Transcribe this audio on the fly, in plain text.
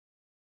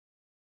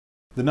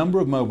The number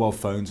of mobile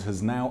phones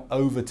has now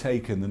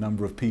overtaken the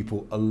number of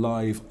people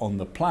alive on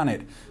the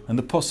planet, and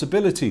the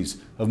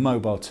possibilities of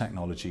mobile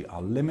technology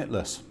are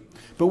limitless.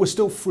 But we're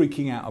still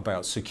freaking out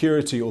about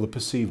security or the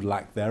perceived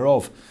lack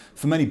thereof.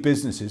 For many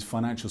businesses,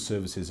 financial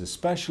services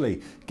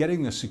especially,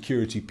 getting the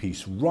security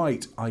piece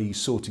right, i.e.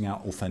 sorting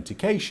out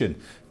authentication,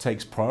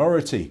 takes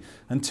priority.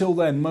 Until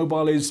then,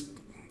 mobile is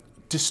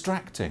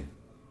distracting.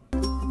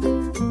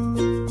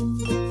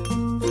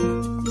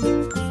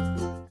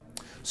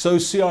 So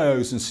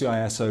CIOs and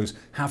CISOs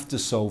have to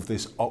solve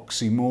this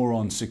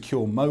oxymoron,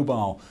 secure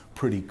mobile,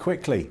 pretty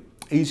quickly.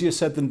 Easier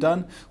said than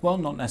done? Well,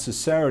 not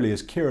necessarily,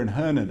 as Kieran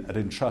Hernan at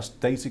Entrust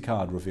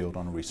DataCard revealed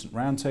on a recent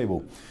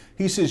roundtable.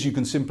 He says you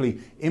can simply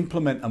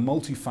implement a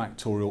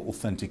multifactorial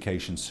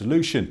authentication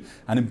solution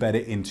and embed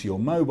it into your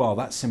mobile.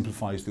 That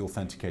simplifies the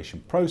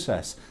authentication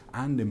process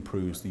and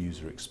improves the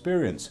user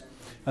experience.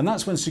 And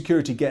that's when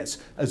security gets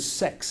as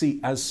sexy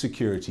as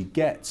security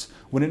gets,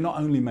 when it not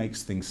only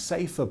makes things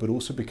safer, but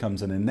also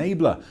becomes an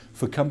enabler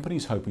for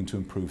companies hoping to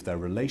improve their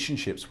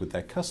relationships with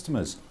their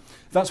customers.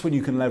 That's when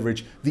you can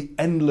leverage the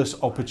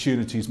endless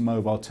opportunities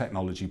mobile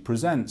technology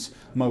presents.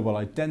 Mobile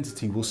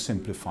identity will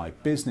simplify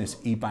business,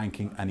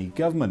 e-banking and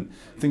e-government.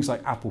 Things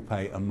like Apple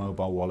Pay and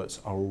mobile wallets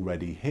are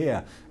already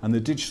here. And the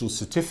digital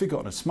certificate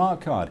on a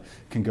smart card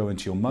can go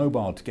into your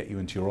mobile to get you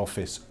into your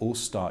office or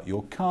start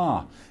your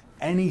car.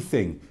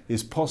 Anything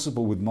is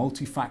possible with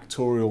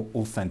multifactorial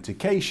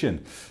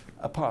authentication,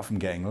 apart from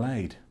getting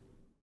laid.